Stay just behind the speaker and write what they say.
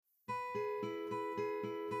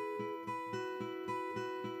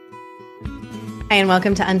Hi, and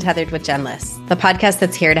welcome to Untethered with Jenless, the podcast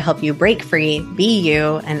that's here to help you break free, be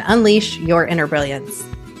you, and unleash your inner brilliance.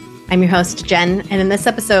 I'm your host, Jen, and in this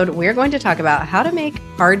episode, we're going to talk about how to make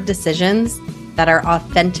hard decisions that are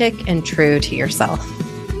authentic and true to yourself.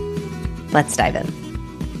 Let's dive in.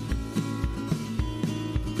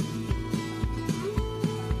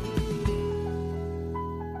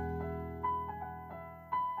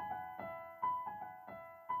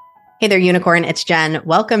 Hey there, unicorn. It's Jen.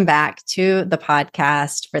 Welcome back to the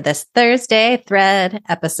podcast for this Thursday thread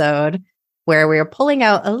episode where we're pulling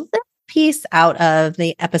out a little piece out of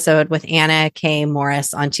the episode with Anna K.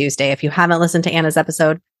 Morris on Tuesday. If you haven't listened to Anna's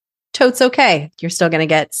episode, totes okay. You're still going to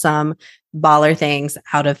get some baller things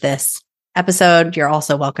out of this episode. You're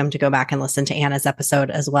also welcome to go back and listen to Anna's episode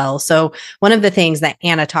as well. So one of the things that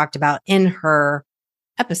Anna talked about in her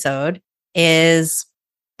episode is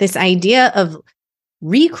this idea of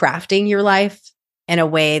recrafting your life in a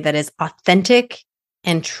way that is authentic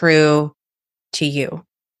and true to you.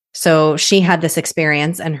 So she had this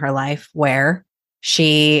experience in her life where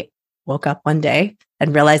she woke up one day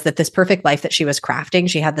and realized that this perfect life that she was crafting,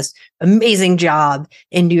 she had this amazing job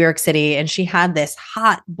in New York City and she had this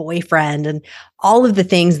hot boyfriend and all of the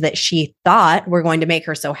things that she thought were going to make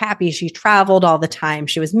her so happy. She traveled all the time.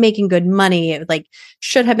 She was making good money. It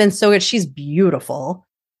should have been so good. She's beautiful,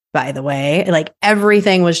 by the way.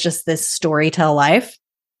 Everything was just this storytell life.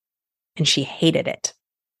 And she hated it.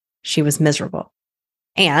 She was miserable.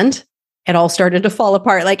 And it all started to fall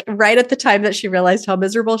apart. Right at the time that she realized how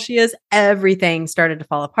miserable she is, everything started to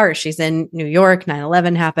fall apart. She's in New York,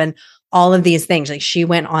 9/11 happened, all of these things. She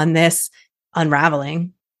went on this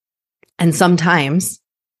unraveling. And sometimes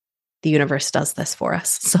the universe does this for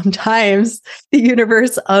us. Sometimes the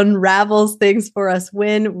universe unravels things for us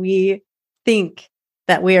when we think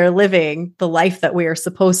that we are living the life that we are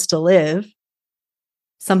supposed to live.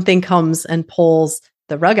 Something comes and pulls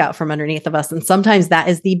the rug out from underneath of us. And sometimes that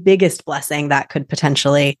is the biggest blessing that could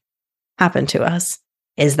potentially happen to us,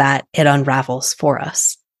 is that it unravels for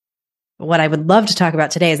us. But what I would love to talk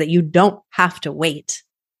about today is that you don't have to wait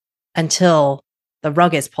until the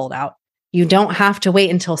rug is pulled out. You don't have to wait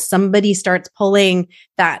until somebody starts pulling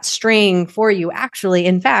that string for you. Actually,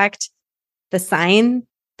 in fact, the sign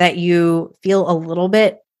that you feel a little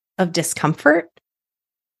bit of discomfort,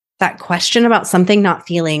 that question about something not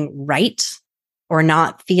feeling right or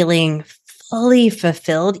not feeling fully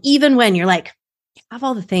fulfilled, even when you're I have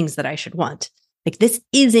all the things that I should want. This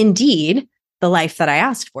is indeed the life that I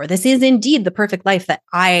asked for. This is indeed the perfect life that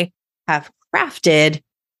I have crafted.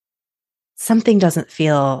 Something doesn't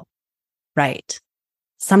feel right.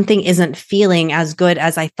 Something isn't feeling as good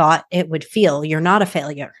as I thought it would feel. You're not a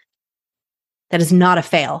failure. That is not a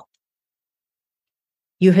fail.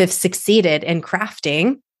 You have succeeded in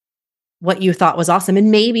crafting what you thought was awesome. And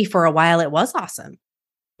maybe for a while it was awesome.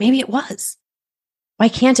 Maybe it was. Why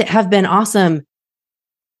can't it have been awesome?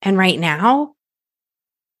 And right now,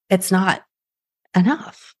 it's not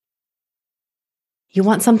enough. You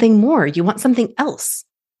want something more. You want something else.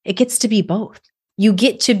 It gets to be both. You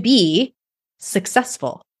get to be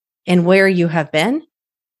successful in where you have been,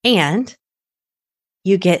 and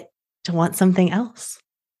you get to want something else.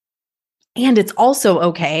 And it's also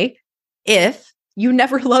okay if you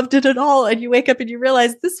never loved it at all and you wake up and you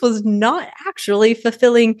realize this was not actually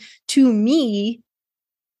fulfilling to me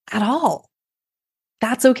at all.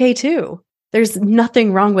 That's okay too. There's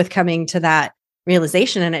nothing wrong with coming to that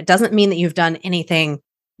realization. And it doesn't mean that you've done anything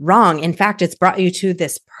wrong. In fact, it's brought you to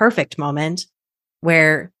this perfect moment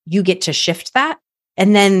where you get to shift that.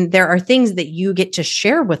 And then there are things that you get to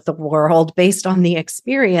share with the world based on the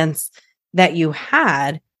experience that you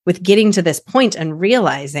had with getting to this point and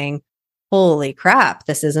realizing, holy crap,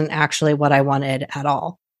 this isn't actually what I wanted at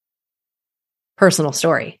all. Personal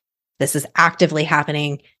story. This is actively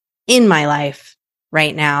happening in my life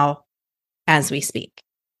right now as we speak.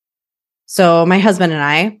 So my husband and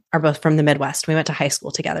I are both from the Midwest. We went to high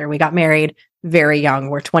school together. We got married very young.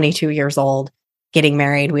 We're 22 years old. Getting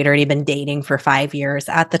married. We'd already been dating for 5 years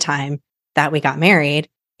at the time that we got married.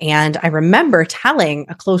 And I remember telling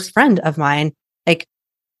a close friend of mine,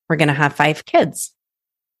 we're going to have 5 kids.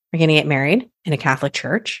 We're going to get married in a Catholic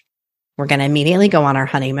church. We're going to immediately go on our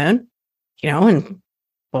honeymoon, and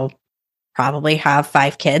we'll probably have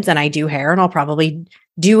 5 kids. And I do hair, and I'll probably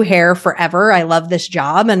do hair forever. I love this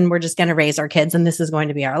job, and we're just going to raise our kids, and this is going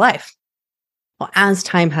to be our life. Well, as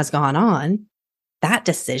time has gone on, that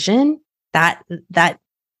decision, that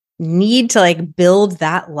need to build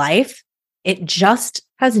that life, it just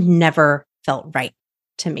has never felt right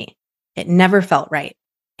to me. It never felt right.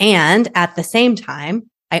 And at the same time,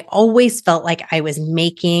 I always felt like I was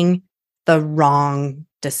making the wrong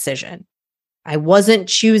decision. I wasn't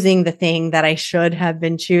choosing the thing that I should have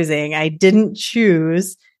been choosing. I didn't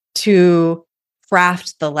choose to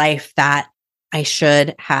craft the life that I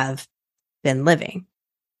should have been living.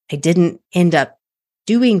 I didn't end up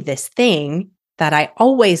doing this thing that I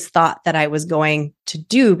always thought that I was going to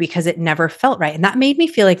do because it never felt right. And that made me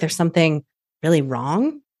feel like there's something really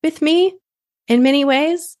wrong with me in many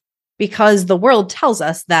ways, because the world tells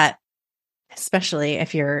us that, especially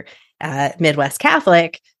if you're Midwest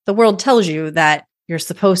Catholic, the world tells you that you're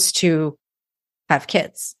supposed to have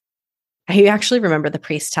kids. I actually remember the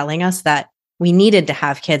priest telling us that we needed to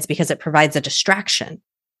have kids because it provides a distraction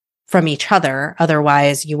from each other.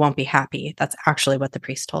 Otherwise, you won't be happy. That's actually what the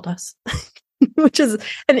priest told us, which is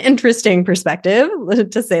an interesting perspective,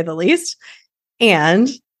 to say the least. And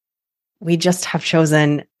we just have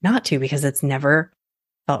chosen not to because it's never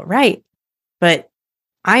felt right. But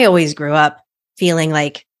I always grew up feeling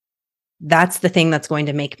like that's the thing that's going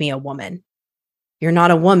to make me a woman. You're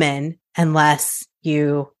not a woman unless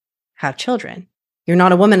you have children. You're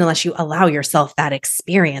not a woman unless you allow yourself that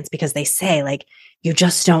experience, because they say, like, you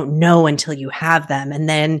just don't know until you have them. And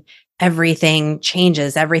then everything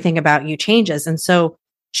changes, everything about you changes. And so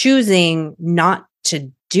choosing not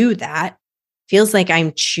to do that feels like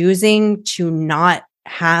I'm choosing to not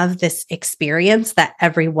have this experience that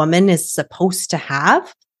every woman is supposed to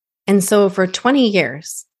have. And so for 20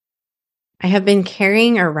 years, I have been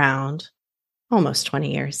carrying around, almost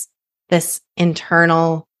 20 years, this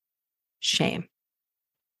internal shame.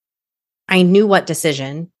 I knew what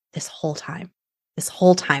decision this whole time,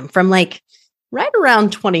 from like right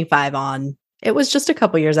around 25 on. It was just a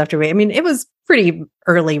couple years after it was pretty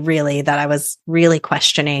early, really, that I was really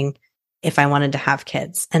questioning if I wanted to have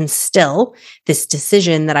kids. And still, this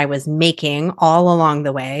decision that I was making all along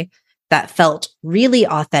the way that felt really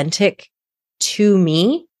authentic to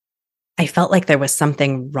me, I felt like there was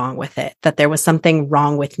something wrong with it, that there was something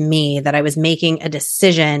wrong with me, that I was making a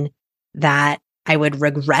decision that I would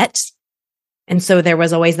regret. And so there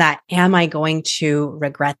was always that, am I going to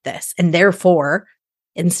regret this? And therefore,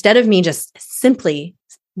 instead of me just simply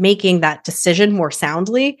making that decision more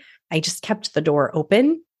soundly, I just kept the door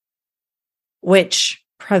open, which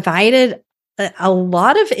provided a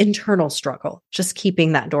lot of internal struggle, just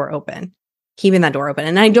keeping that door open.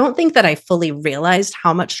 And I don't think that I fully realized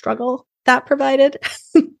how much struggle that provided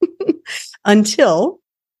until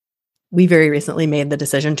we very recently made the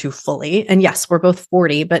decision to fully, and yes, we're both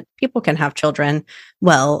 40, but people can have children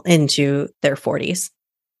well into their 40s.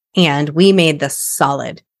 And we made the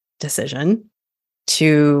solid decision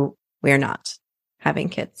we're not having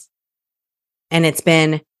kids. And it's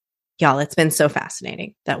been so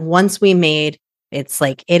fascinating that once we made, it's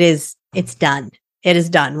done. It is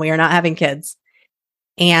done. We are not having kids.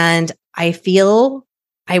 And I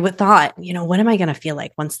would thought, what am I going to feel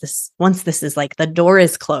like once this is like the door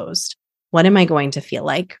is closed? What am I going to feel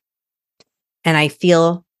like? And I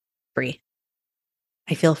feel free.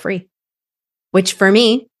 Which for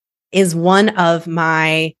me is one of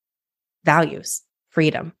my values,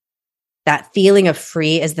 freedom. That feeling of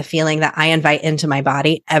free is the feeling that I invite into my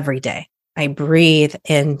body every day. I breathe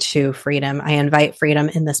into freedom. I invite freedom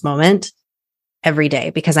in this moment every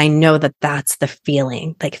day because I know that that's the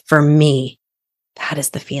feeling. Like for me, that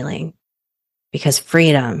is the feeling, because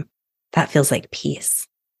freedom, that feels like peace.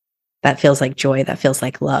 That feels like joy. That feels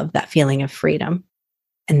like love, that feeling of freedom.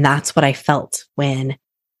 And that's what I felt when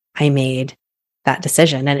I made that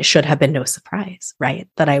decision. And it should have been no surprise, right?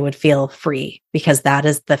 That I would feel free, because that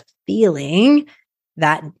is the feeling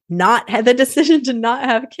that the decision to not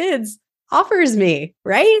have kids offers me,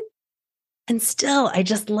 right? And still, I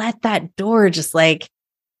just let that door just like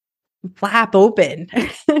flap open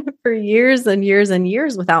for years and years and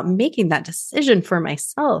years without making that decision for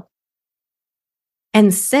myself.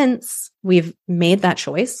 And since we've made that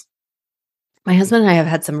choice, my husband and I have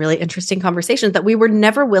had some really interesting conversations that we were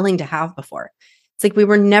never willing to have before. It's like we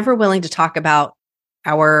were never willing to talk about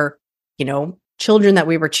our, children that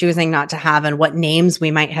we were choosing not to have and what names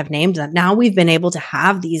we might have named them. Now we've been able to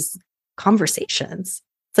have these conversations.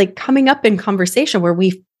 It's like coming up in conversation where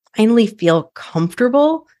we finally feel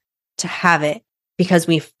comfortable to have it, because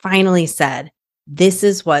we finally said, this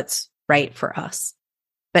is what's right for us.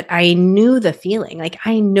 But I knew the feeling, like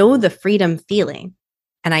I know the freedom feeling,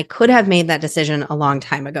 and I could have made that decision a long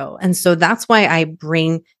time ago. And so that's why I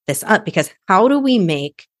bring this up, because how do we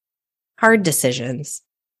make hard decisions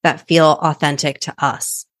that feel authentic to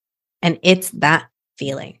us? And it's that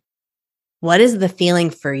feeling. What is the feeling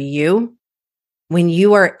for you when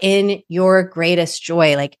you are in your greatest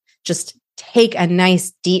joy? Like just take a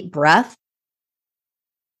nice deep breath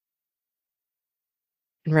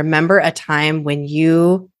and remember a time when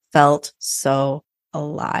you felt so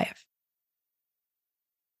alive.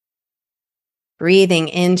 Breathing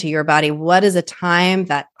into your body. What is a time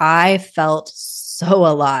that I felt so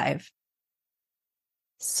alive?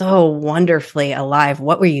 So wonderfully alive.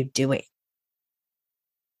 What were you doing?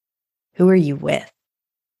 Who were you with?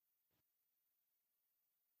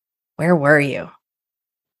 Where were you?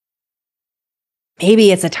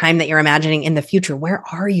 Maybe it's a time that you're imagining in the future. Where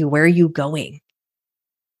are you? Where are you going?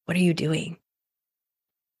 What are you doing?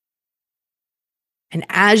 And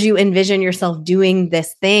as you envision yourself doing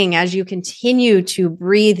this thing, as you continue to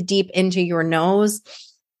breathe deep into your nose,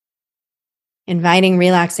 inviting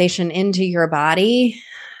relaxation into your body,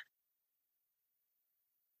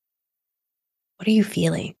 what are you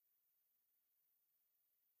feeling?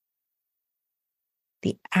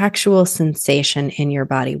 The actual sensation in your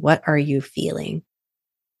body. What are you feeling?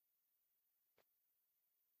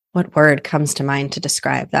 What word comes to mind to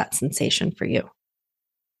describe that sensation for you?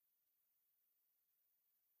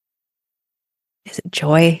 Is it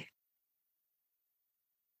joy?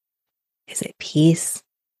 Is it peace?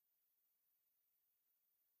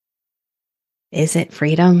 Is it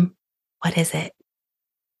freedom? What is it?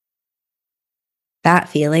 That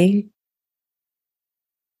feeling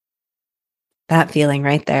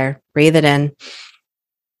right there. Breathe it in.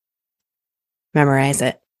 Memorize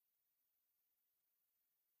it.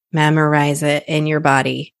 Memorize it in your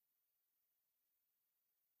body.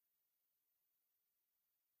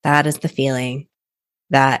 That is the feeling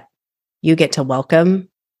that you get to welcome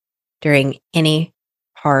during any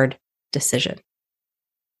hard decision.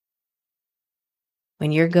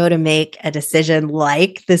 When you go to make a decision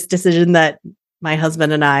like this decision that my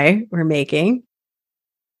husband and I were making,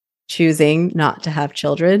 choosing not to have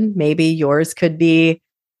children, maybe yours could be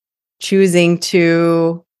choosing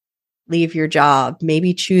to leave your job,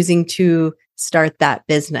 maybe choosing to start that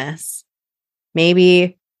business,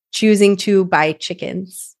 maybe choosing to buy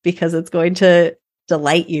chickens because it's going to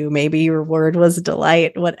delight you. Maybe your word was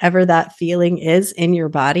delight, whatever that feeling is in your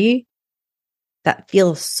body that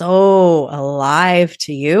feels so alive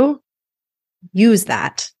to you. Use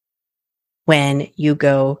that when you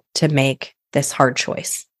go to make this hard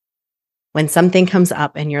choice. When something comes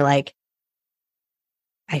up and you're like,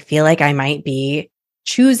 I feel like I might be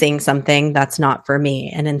choosing something that's not for me.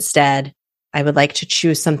 And instead, I would like to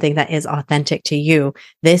choose something that is authentic to you.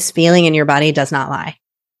 This feeling in your body does not lie.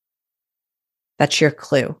 That's your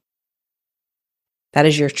clue. That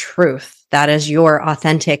is your truth. That is your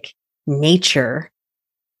authentic nature.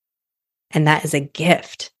 And that is a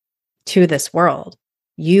gift to this world.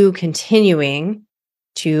 You continuing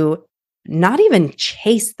to not even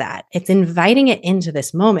chase that. It's inviting it into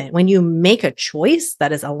this moment. When you make a choice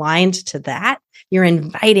that is aligned to that, you're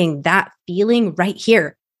inviting that feeling right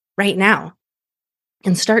here, right now.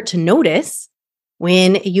 And start to notice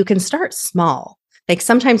when you can start small. Like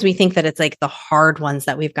sometimes we think that it's like the hard ones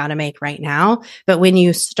that we've got to make right now. But when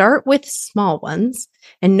you start with small ones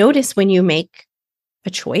and notice when you make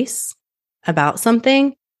a choice about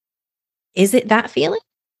something, is it that feeling?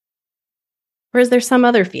 Or is there some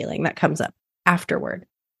other feeling that comes up afterward?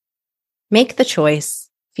 Make the choice,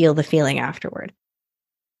 feel the feeling afterward.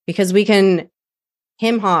 Because we can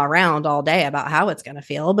hem-haw around all day about how it's going to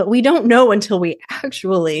feel, but we don't know until we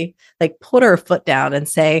actually like put our foot down and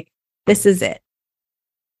say, this is it.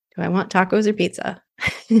 Do I want tacos or pizza?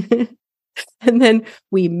 And then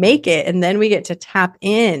we make it, and then we get to tap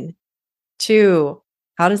in to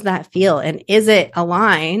how does that feel? And is it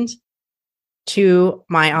aligned to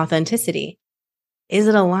my authenticity? Is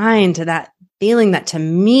it aligned to that feeling that to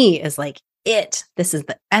me is like it? This is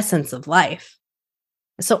the essence of life.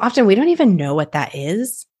 So often we don't even know what that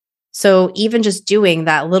is. So even just doing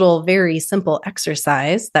that little, very simple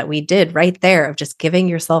exercise that we did right there of just giving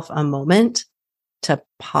yourself a moment to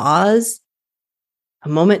pause, a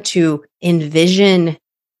moment to envision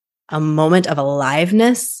a moment of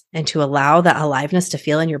aliveness and to allow that aliveness to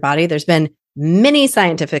feel in your body. There's been many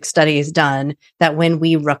scientific studies done that when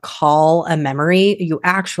we recall a memory, you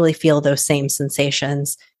actually feel those same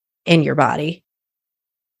sensations in your body.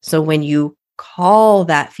 So when you call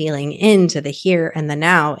that feeling into the here and the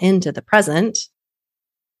now, into the present,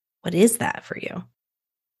 what is that for you?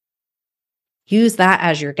 Use that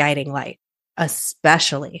as your guiding light,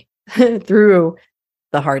 especially through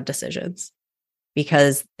the hard decisions,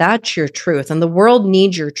 because that's your truth. And the world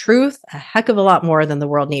needs your truth a heck of a lot more than the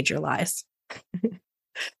world needs your lies.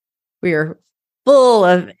 We are full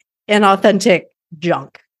of inauthentic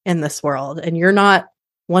junk in this world. And you're not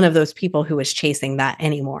one of those people who is chasing that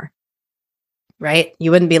anymore, right?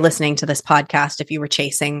 You wouldn't be listening to this podcast if you were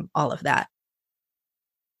chasing all of that.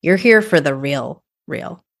 You're here for the real.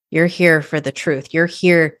 You're here for the truth. You're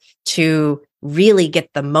here to really get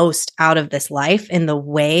the most out of this life in the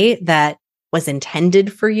way that was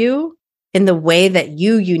intended for you, in the way that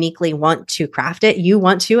you uniquely want to craft it. You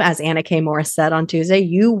want to, as Anna K. Morris said on Tuesday,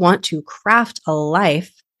 you want to craft a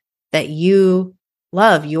life that you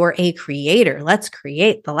love. You're a creator. Let's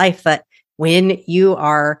create the life that when you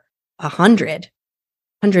are 100,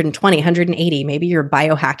 120, 180, maybe you're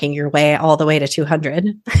biohacking your way all the way to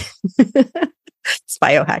 200. This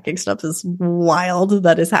biohacking stuff is wild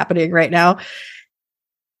that is happening right now.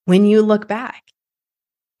 When you look back,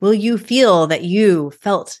 will you feel that you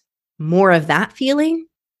felt more of that feeling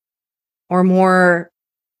or more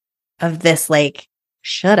of this, like,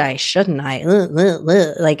 should I, shouldn't I?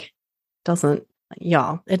 Like,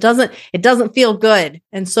 it doesn't feel good.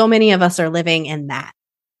 And so many of us are living in that,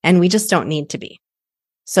 and we just don't need to be.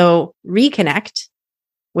 So reconnect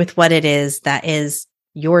with what it is that is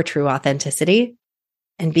your true authenticity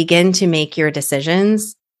and begin to make your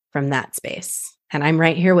decisions from that space. And I'm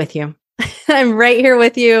right here with you. I'm right here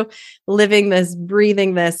with you, living this,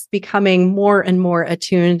 breathing this, becoming more and more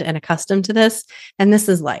attuned and accustomed to this. And this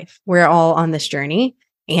is life. We're all on this journey.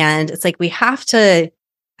 And it's like we have to,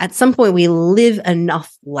 at some point, we live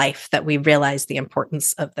enough life that we realize the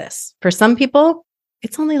importance of this. For some people,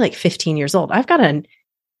 it's only like 15 years old. I've got a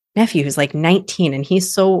nephew who's like 19 and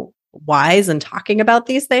he's so wise and talking about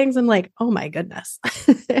these things. I'm like, oh my goodness.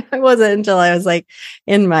 It wasn't until I was like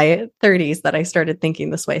in my 30s that I started thinking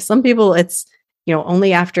this way. Some people, it's,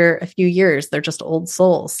 only after a few years, they're just old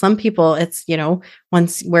souls. Some people, it's,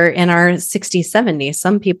 once we're in our 60s, 70s.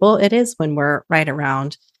 Some people, it is when we're right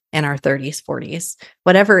around in our 30s, 40s,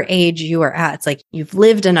 whatever age you are at. It's like you've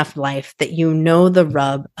lived enough life that you know the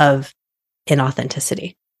rub of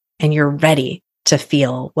inauthenticity and you're ready to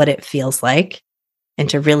feel what it feels like and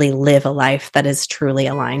to really live a life that is truly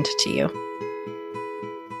aligned to you.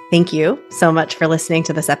 Thank you so much for listening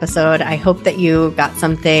to this episode. I hope that you got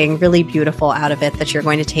something really beautiful out of it that you're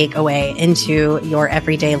going to take away into your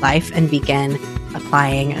everyday life and begin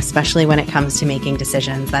applying, especially when it comes to making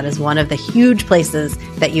decisions. That is one of the huge places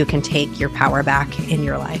that you can take your power back in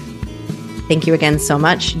your life. Thank you again so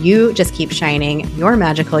much. You just keep shining your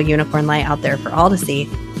magical unicorn light out there for all to see.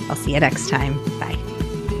 I'll see you next time. Bye.